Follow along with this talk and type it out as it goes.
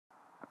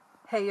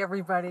Hey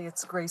everybody,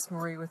 it's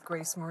GraceMarie with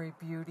GraceMarie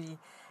Beauty,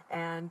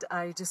 and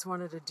I just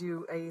wanted to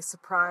do a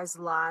surprise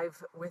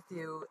live with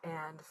you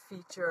and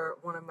feature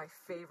one of my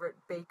favorite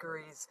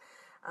bakeries.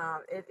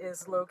 It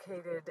is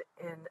located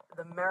in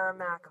the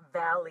Merrimack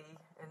Valley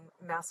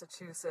in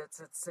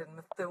Massachusetts. It's in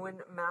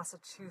Methuen,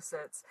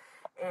 Massachusetts,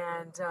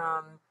 and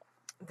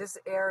this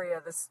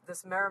area,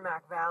 this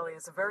Merrimack Valley,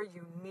 is a very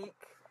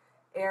unique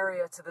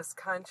area to this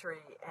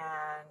country,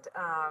 and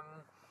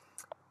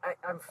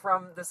I'm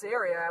from this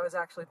area. I was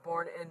actually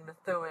born in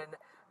Methuen,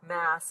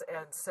 Mass,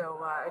 and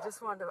so I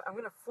just wanted to, I'm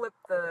going to flip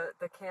the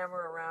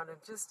camera around and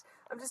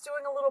I'm just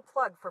doing a little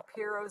plug for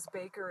Piro's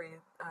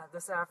Bakery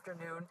this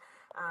afternoon.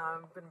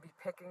 I'm going to be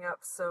picking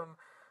up some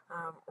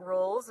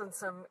rolls and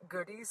some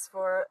goodies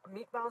for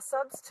meatball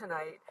subs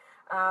tonight.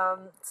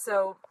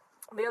 So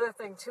the other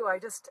thing too,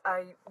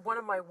 one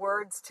of my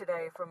words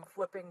today from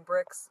flipping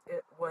bricks,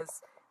 it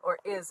was, or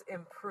is,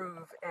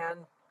 improve,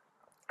 and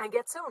I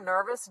get so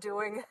nervous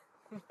doing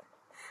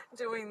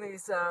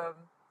these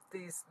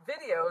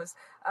videos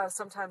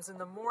sometimes in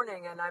the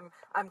morning, and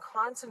I'm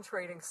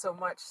concentrating so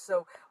much.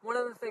 So one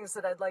of the things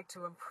that I'd like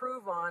to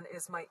improve on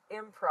is my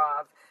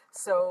improv.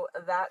 So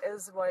that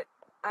is what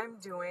I'm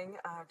doing.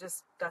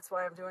 That's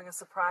why I'm doing a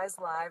surprise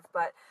live.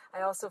 But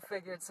I also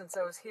figured, since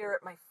I was here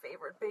at my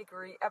favorite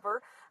bakery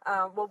ever,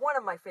 well, one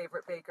of my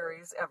favorite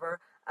bakeries ever,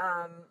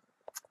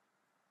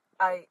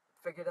 I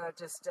figured I'd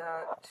just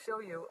show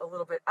you a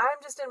little bit. I'm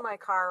just in my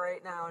car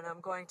right now, and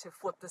I'm going to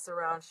flip this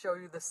around, show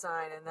you the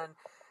sign, and then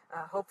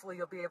hopefully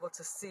you'll be able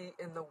to see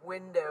in the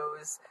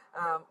windows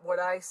what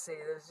I see.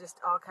 There's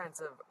just all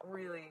kinds of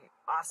really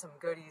awesome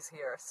goodies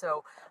here.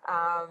 So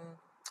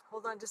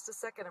hold on just a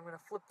second. I'm going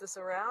to flip this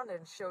around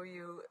and show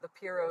you the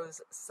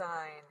Piro's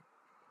sign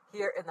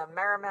here in the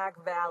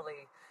Merrimack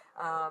Valley.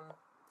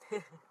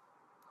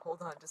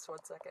 Hold on just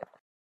one second.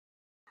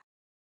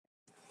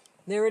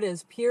 There it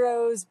is,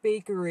 Piro's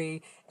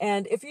Bakery.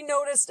 And if you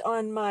noticed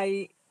on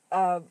my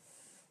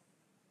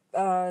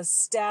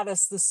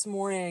status this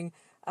morning,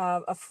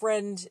 a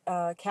friend,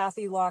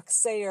 Kathy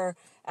Lock-Sayer,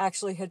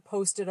 actually had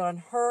posted on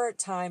her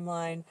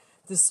timeline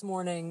this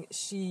morning.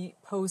 She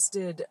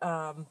posted,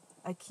 I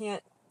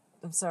can't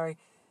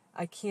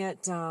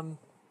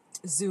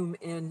zoom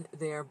in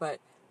there, but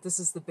this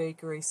is the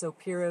bakery, so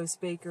Piro's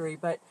Bakery.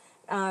 But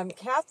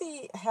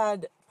Kathy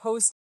had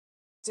posted,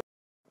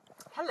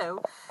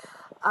 hello,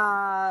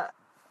 a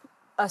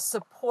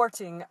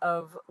supporting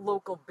of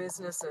local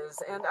businesses,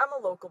 and I'm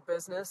a local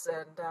business,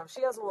 and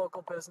she has a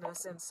local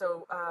business, and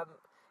so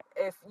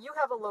if you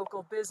have a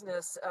local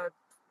business,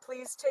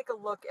 please take a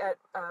look at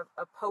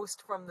a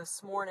post from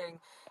this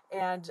morning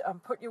and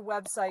put your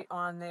website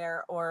on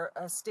there, or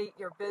state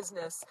your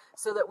business,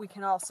 so that we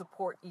can all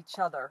support each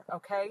other,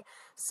 okay?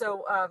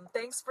 So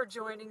thanks for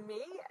joining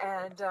me,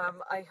 and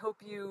I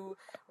hope you,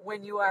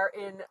 when you are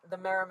in the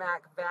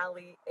Merrimack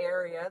Valley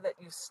area, that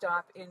you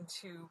stop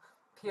into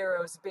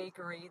Piro's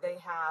Bakery. They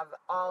have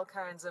all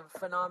kinds of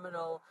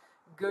phenomenal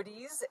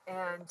goodies,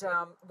 and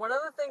one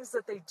of the things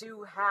that they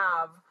do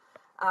have,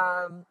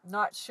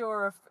 not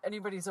sure if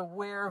anybody's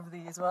aware of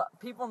these, well,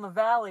 people in the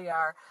valley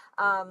are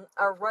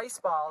rice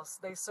balls.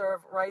 They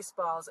serve rice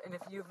balls, and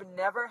if you've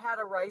never had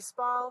a rice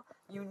ball,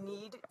 you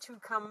need to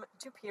come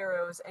to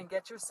Piro's and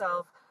get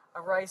yourself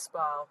a rice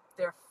ball.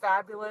 They're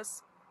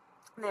fabulous.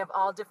 They have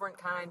all different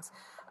kinds,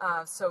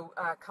 so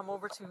come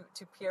over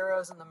to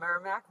Piro's in the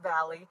Merrimack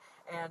Valley,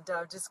 and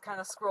just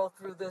kind of scroll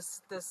through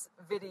this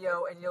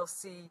video, and you'll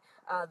see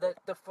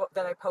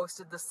that I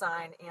posted the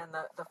sign and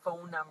the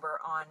phone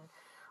number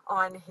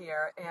on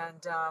here.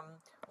 And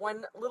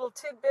one little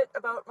tidbit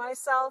about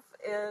myself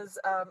is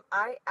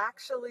I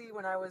actually,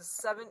 when I was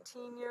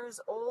 17 years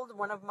old,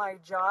 one of my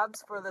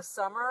jobs for the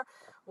summer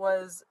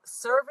was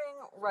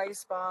serving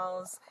rice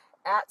balls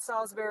at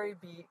Salisbury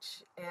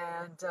Beach,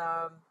 and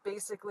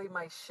basically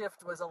my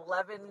shift was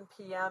 11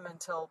 p.m.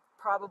 until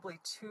probably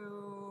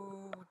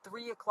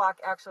 3 o'clock.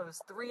 Actually, it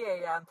was 3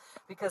 a.m.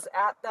 because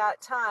at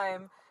that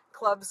time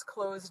clubs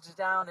closed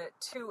down at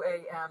 2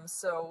 a.m.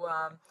 So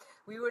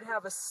we would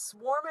have a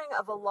swarming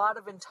of a lot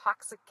of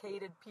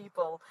intoxicated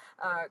people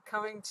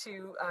coming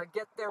to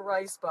get their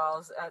rice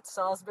balls at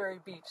Salisbury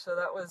Beach. So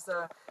that was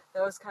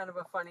kind of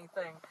a funny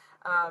thing.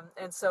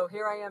 And so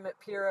here I am at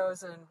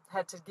Piro's, and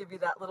had to give you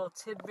that little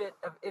tidbit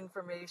of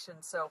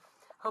information. So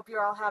hope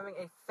you're all having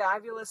a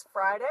fabulous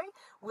Friday.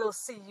 We'll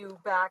see you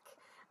back.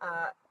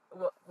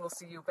 We'll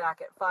see you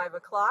back at 5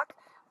 o'clock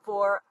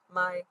for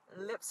my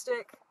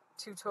lipstick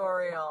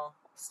tutorial,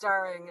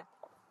 starring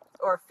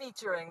or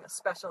featuring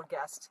special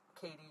guest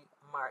Katie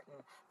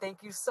Martin.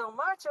 Thank you so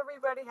much,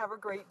 everybody. Have a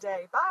great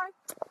day. Bye.